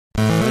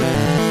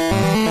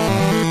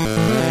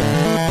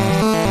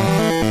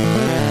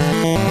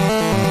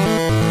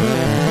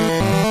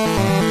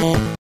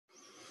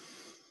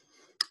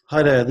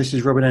Hi there, this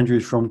is Robin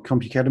Andrews from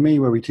Academy,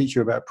 where we teach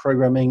you about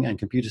programming and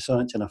computer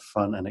science in a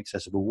fun and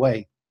accessible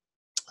way.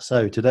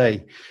 So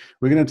today,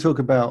 we're going to talk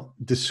about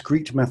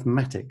discrete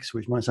mathematics,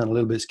 which might sound a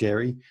little bit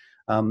scary,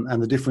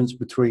 and the difference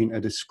between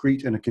a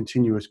discrete and a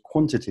continuous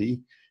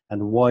quantity,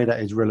 and why that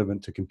is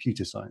relevant to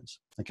computer science.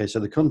 Okay, so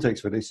the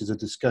context for this is a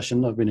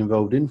discussion I've been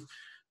involved in.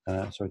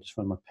 Sorry, I just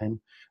found my pen.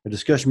 A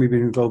discussion we've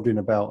been involved in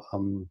about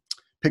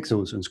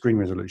pixels and screen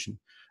resolution.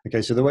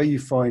 Okay, so the way you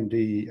find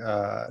the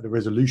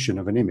resolution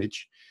of an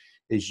image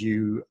is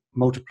you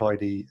multiply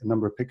the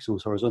number of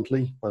pixels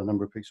horizontally by the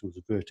number of pixels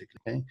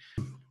vertically. Okay?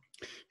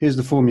 Here's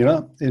the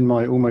formula in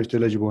my almost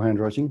illegible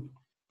handwriting.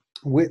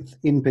 Width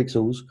in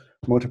pixels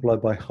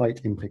multiplied by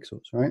height in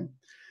pixels, right?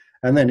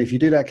 And then if you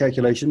do that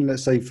calculation,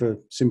 let's say for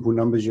simple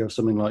numbers, you have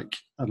something like,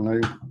 I don't know,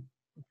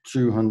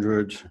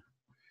 200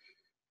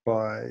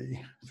 by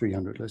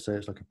 300. Let's say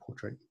it's like a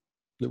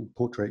little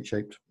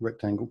portrait-shaped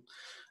rectangle.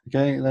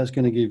 Okay, that's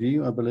going to give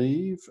you, I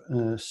believe,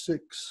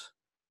 6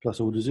 plus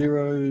all the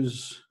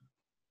zeros.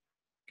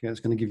 Okay, it's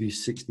going to give you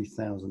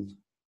 60,000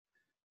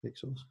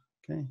 pixels.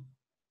 Okay.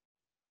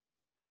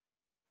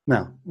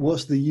 Now,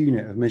 what's the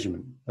unit of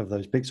measurement of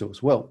those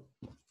pixels? Well,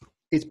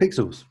 it's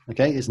pixels.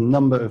 Okay, it's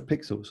number of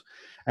pixels,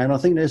 and I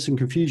think there's some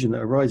confusion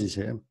that arises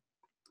here.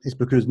 It's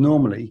because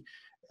normally,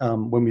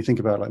 when we think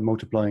about like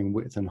multiplying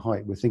width and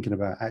height, we're thinking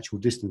about actual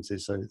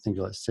distances, so things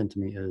like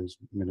centimeters,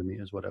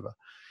 millimeters, whatever.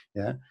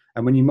 Yeah,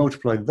 and when you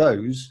multiply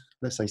those,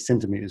 let's say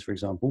centimeters, for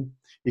example,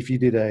 if you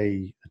did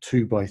a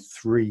 2 by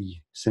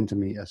 3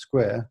 centimeter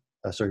square,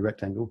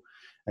 rectangle,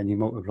 and you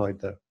multiplied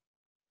the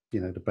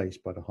base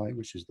by the height,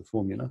 which is the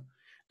formula,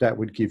 that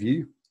would give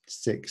you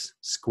 6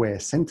 square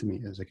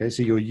centimeters. Okay,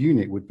 so your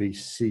unit would be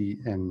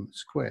cm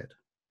squared.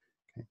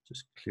 Okay,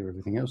 just clear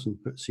everything else and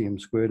put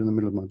cm squared in the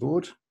middle of my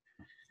board.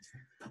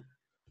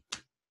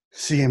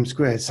 Cm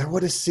squared. So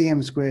what does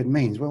cm squared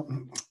mean? Well,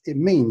 it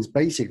means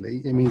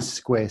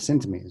square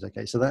centimeters.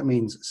 Okay, so that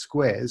means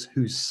squares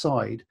whose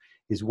side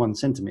is 1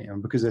 centimeter,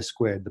 and because they're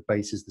squared, the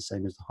base is the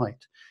same as the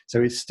height.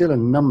 So it's still a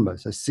number.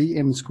 So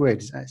cm squared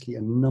is actually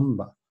a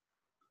number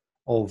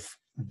of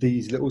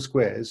these little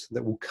squares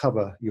that will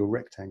cover your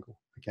rectangle.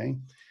 Okay.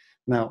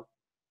 Now,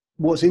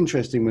 what's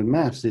interesting with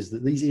maths is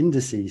that these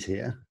indices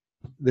here,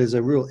 there's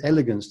a real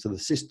elegance to the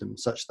system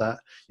such that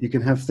you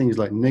can have things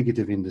like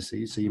negative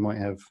indices. So you might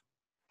have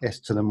s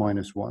to the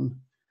minus 1.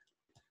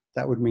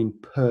 That would mean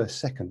per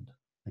second.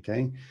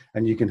 Okay.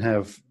 And you can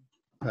have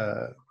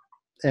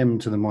m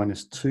to the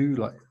minus 2,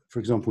 like for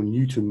example,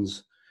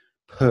 newtons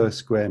per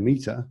square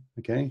meter.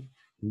 Okay.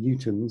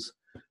 Newtons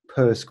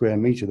per square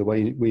meter. The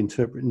way we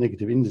interpret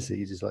negative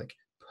indices is like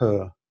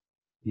per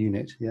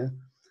unit. Yeah.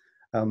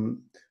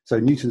 So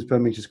newtons per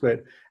meter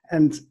squared.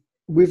 And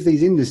with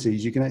these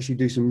indices, you can actually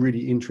do some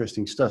really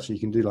interesting stuff. So you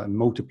can do like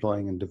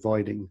multiplying and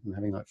dividing and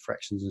having like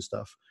fractions and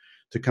stuff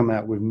to come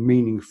out with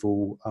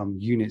meaningful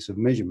units of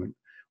measurement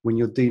when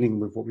you're dealing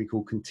with what we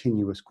call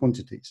continuous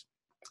quantities.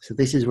 So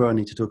this is where I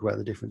need to talk about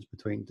the difference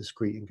between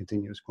discrete and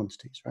continuous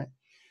quantities, right?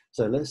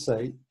 So let's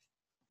say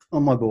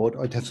on my board,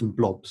 I'd have some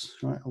blobs,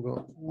 right? I've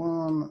got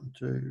 1,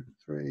 2,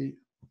 3,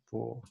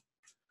 4.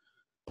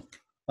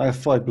 I have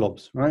 5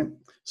 blobs, right?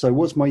 So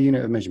what's my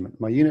unit of measurement?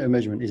 My unit of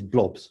measurement is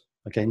blobs,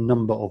 okay?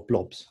 Number of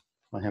blobs.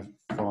 I have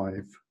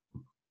 5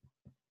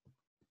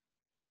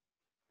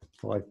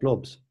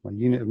 blobs. My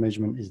unit of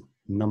measurement is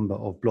number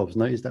of blobs.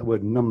 Notice that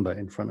word number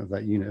in front of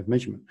that unit of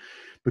measurement,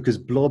 because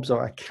blobs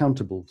are a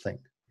countable thing,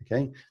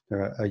 okay?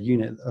 They're a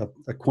unit,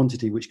 a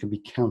quantity which can be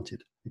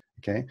counted,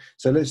 okay?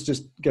 So let's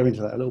just go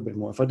into that a little bit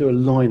more. If I do a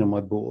line on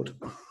my board,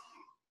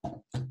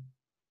 okay,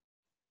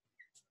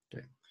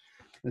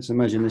 let's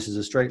imagine this is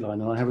a straight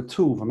line and I have a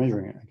tool for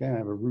measuring it, okay? I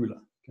have a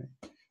ruler, okay?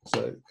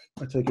 So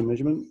I take a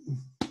measurement,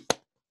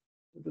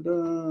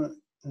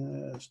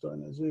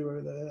 starting at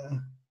 0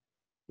 there,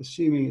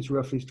 assuming it's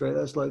roughly straight,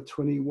 that's like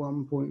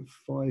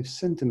 21.5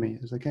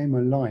 centimeters, okay, my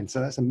line.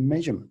 So that's a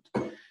measurement,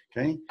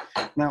 okay?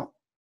 Now,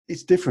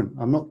 it's different.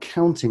 I'm not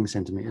counting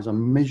centimeters,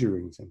 I'm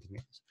measuring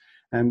centimeters.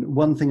 And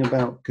one thing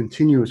about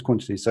continuous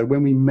quantities, so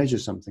when we measure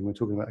something, we're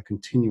talking about a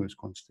continuous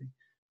quantity,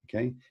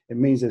 okay? It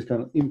means there's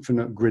kind of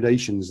infinite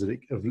gradations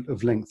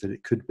of length that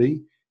it could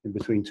be in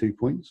between 2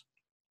 points.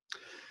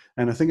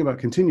 And the thing about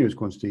continuous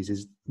quantities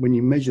is when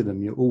you measure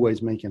them, you're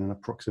always making an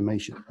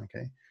approximation,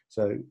 okay?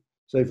 So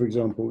say, for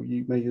example,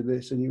 you measure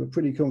this and you were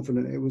pretty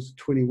confident it was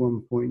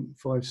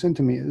 21.5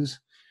 centimeters,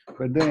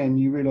 but then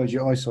you realize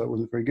your eyesight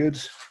wasn't very good.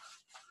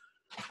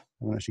 I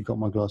haven't actually got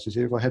my glasses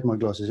here. If I had my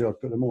glasses here, I'd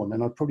put them on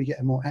and I'd probably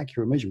get a more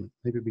accurate measurement.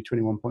 Maybe it'd be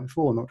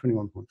 21.4, not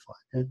 21.5.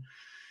 Yeah?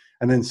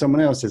 And then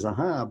someone else says,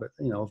 aha, but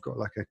I've got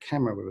like a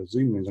camera with a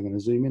zoom lens. I'm going to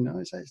zoom in. No,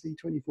 it's actually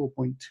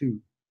 24.2.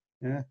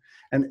 Yeah,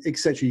 and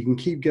etc. You can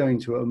keep going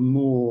to a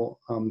more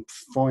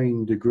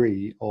fine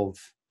degree of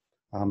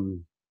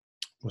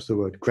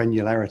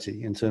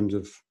granularity in terms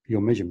of your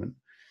measurement.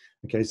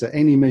 Okay, so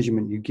any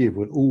measurement you give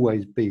will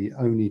always be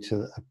only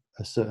to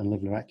a certain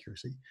level of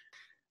accuracy.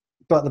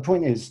 But the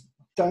point is,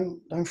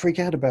 don't freak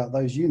out about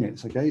those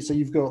units. Okay, so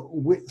you've got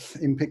width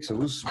in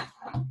pixels.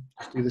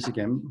 Let's do this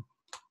again.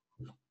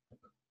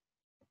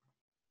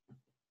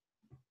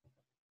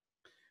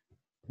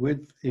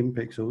 width in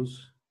pixels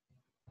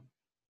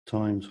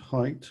times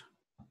height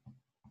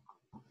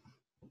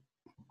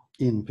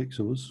in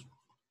pixels.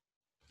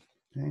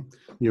 Okay.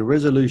 Your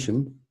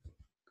resolution,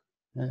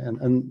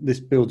 and this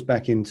builds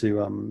back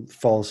into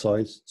file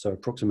size, so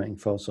approximating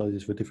file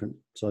sizes for different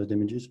sized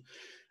images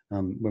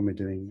when we're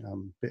doing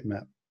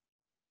bitmap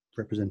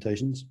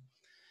representations.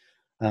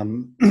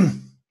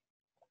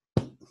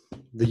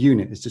 The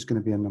unit is just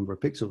going to be a number of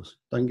pixels.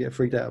 Don't get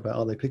freaked out about,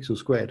 are they pixels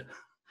squared?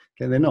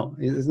 Okay, they're not.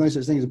 There's no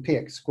such thing as a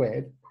px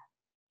squared.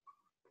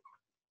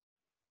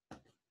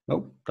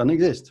 Nope, doesn't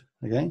exist,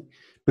 okay?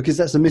 Because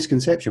that's a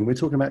misconception. We're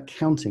talking about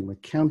counting. We're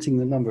counting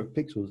the number of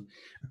pixels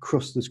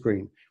across the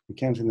screen. We're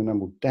counting the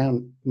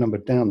number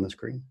down the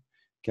screen,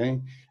 okay?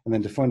 And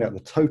then to find out the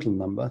total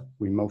number,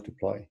 we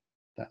multiply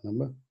that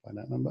number by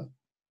that number,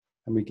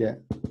 and we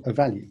get a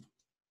value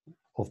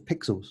of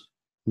pixels,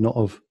 not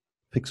of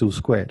pixels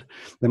squared.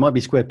 There might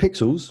be square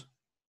pixels,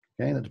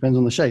 okay? That depends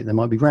on the shape. They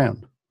might be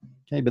round,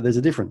 okay? But there's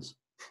a difference.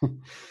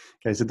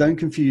 Okay, so don't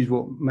confuse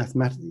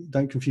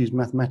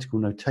mathematical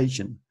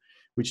notation,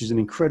 which is an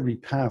incredibly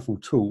powerful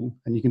tool,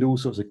 and you can do all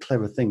sorts of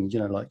clever things, you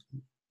know, like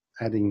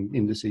adding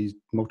indices,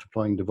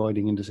 multiplying,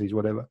 dividing indices,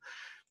 whatever,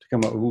 to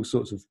come up with all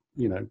sorts of,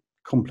 you know,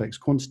 complex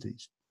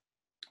quantities.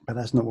 But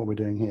that's not what we're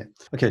doing here.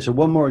 Okay, so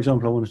one more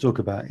example I want to talk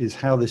about is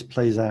how this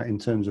plays out in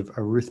terms of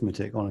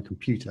arithmetic on a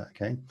computer,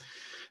 okay?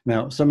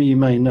 Now, some of you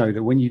may know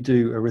that when you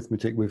do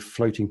arithmetic with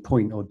floating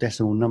point or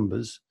decimal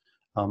numbers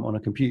on a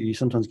computer, you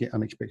sometimes get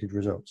unexpected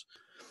results.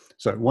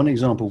 So one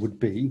example would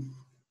be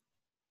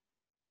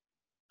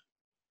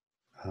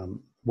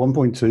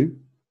 1.2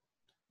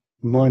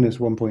 minus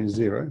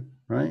 1.0,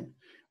 right?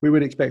 We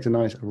would expect a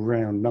nice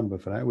round number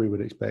for that. We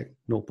would expect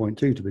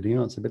 0.2 to be the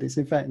answer, but it's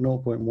in fact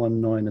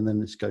 0.19, and then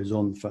this goes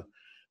on for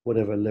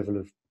whatever level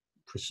of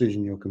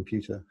precision your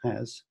computer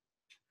has.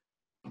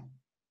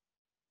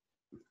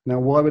 Now,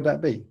 why would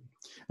that be?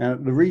 Now,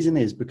 the reason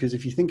is because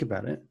if you think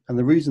about it, and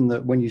the reason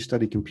that when you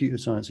study computer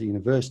science at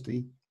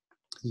university,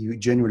 you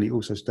generally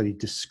also study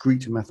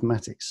discrete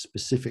mathematics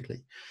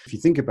specifically. If you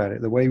think about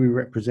it, the way we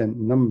represent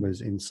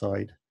numbers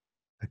inside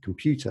a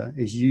computer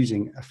is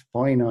using a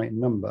finite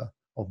number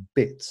of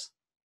bits,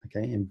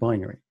 okay, in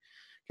binary.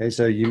 Okay,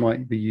 so you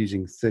might be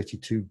using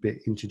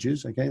 32-bit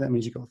integers, okay? That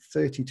means you've got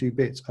 32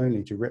 bits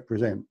only to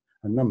represent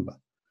a number,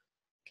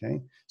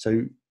 okay?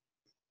 So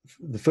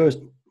the first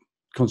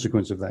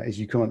consequence of that is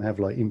you can't have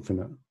like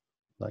infinite,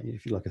 like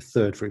if you like a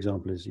third, for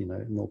example, is, you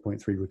know,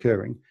 0.3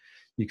 recurring.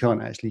 You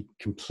can't actually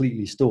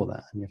completely store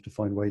that, and you have to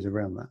find ways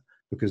around that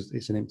because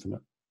it's an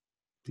infinite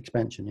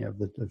expansion, you know, of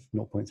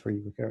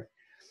 0.3 recurring.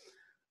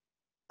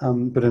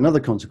 But another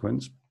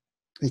consequence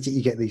is that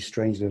you get these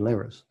strange little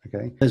errors,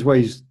 okay? There's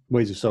ways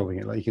of solving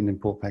it, like you can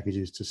import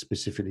packages to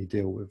specifically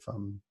deal with,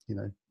 you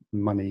know,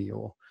 money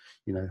or,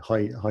 you know,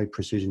 high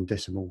precision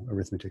decimal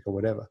arithmetic or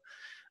whatever.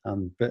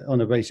 But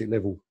on a basic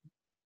level,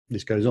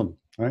 this goes on,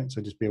 all right?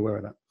 So just be aware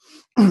of that.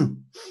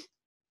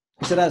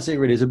 So that's it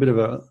really. It's a bit of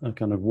a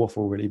kind of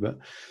waffle really, but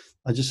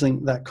I just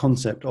think that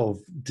concept of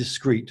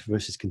discrete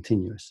versus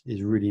continuous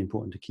is really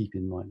important to keep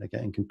in mind. Okay,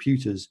 and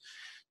computers,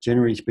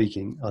 generally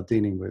speaking, are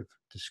dealing with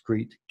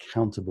discrete,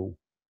 countable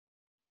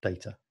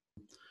data.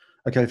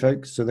 Okay,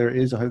 folks, so there it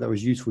is. I hope that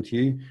was useful to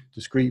you.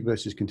 Discrete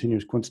versus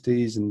continuous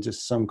quantities, and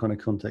just some kind of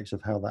context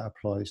of how that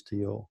applies to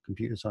your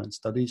computer science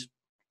studies.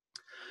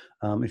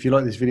 If you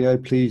like this video,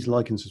 please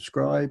like and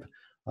subscribe.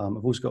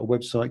 I've also got a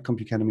website,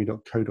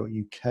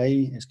 compacademy.co.uk.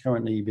 It's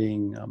currently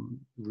being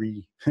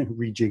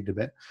rejigged a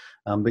bit,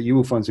 but you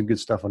will find some good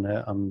stuff on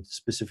there,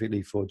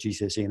 specifically for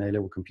GCSE and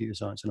A-level computer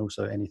science, and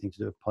also anything to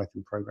do with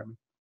Python programming.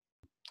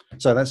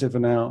 So that's it for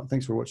now.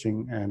 Thanks for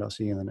watching, and I'll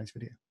see you in the next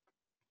video.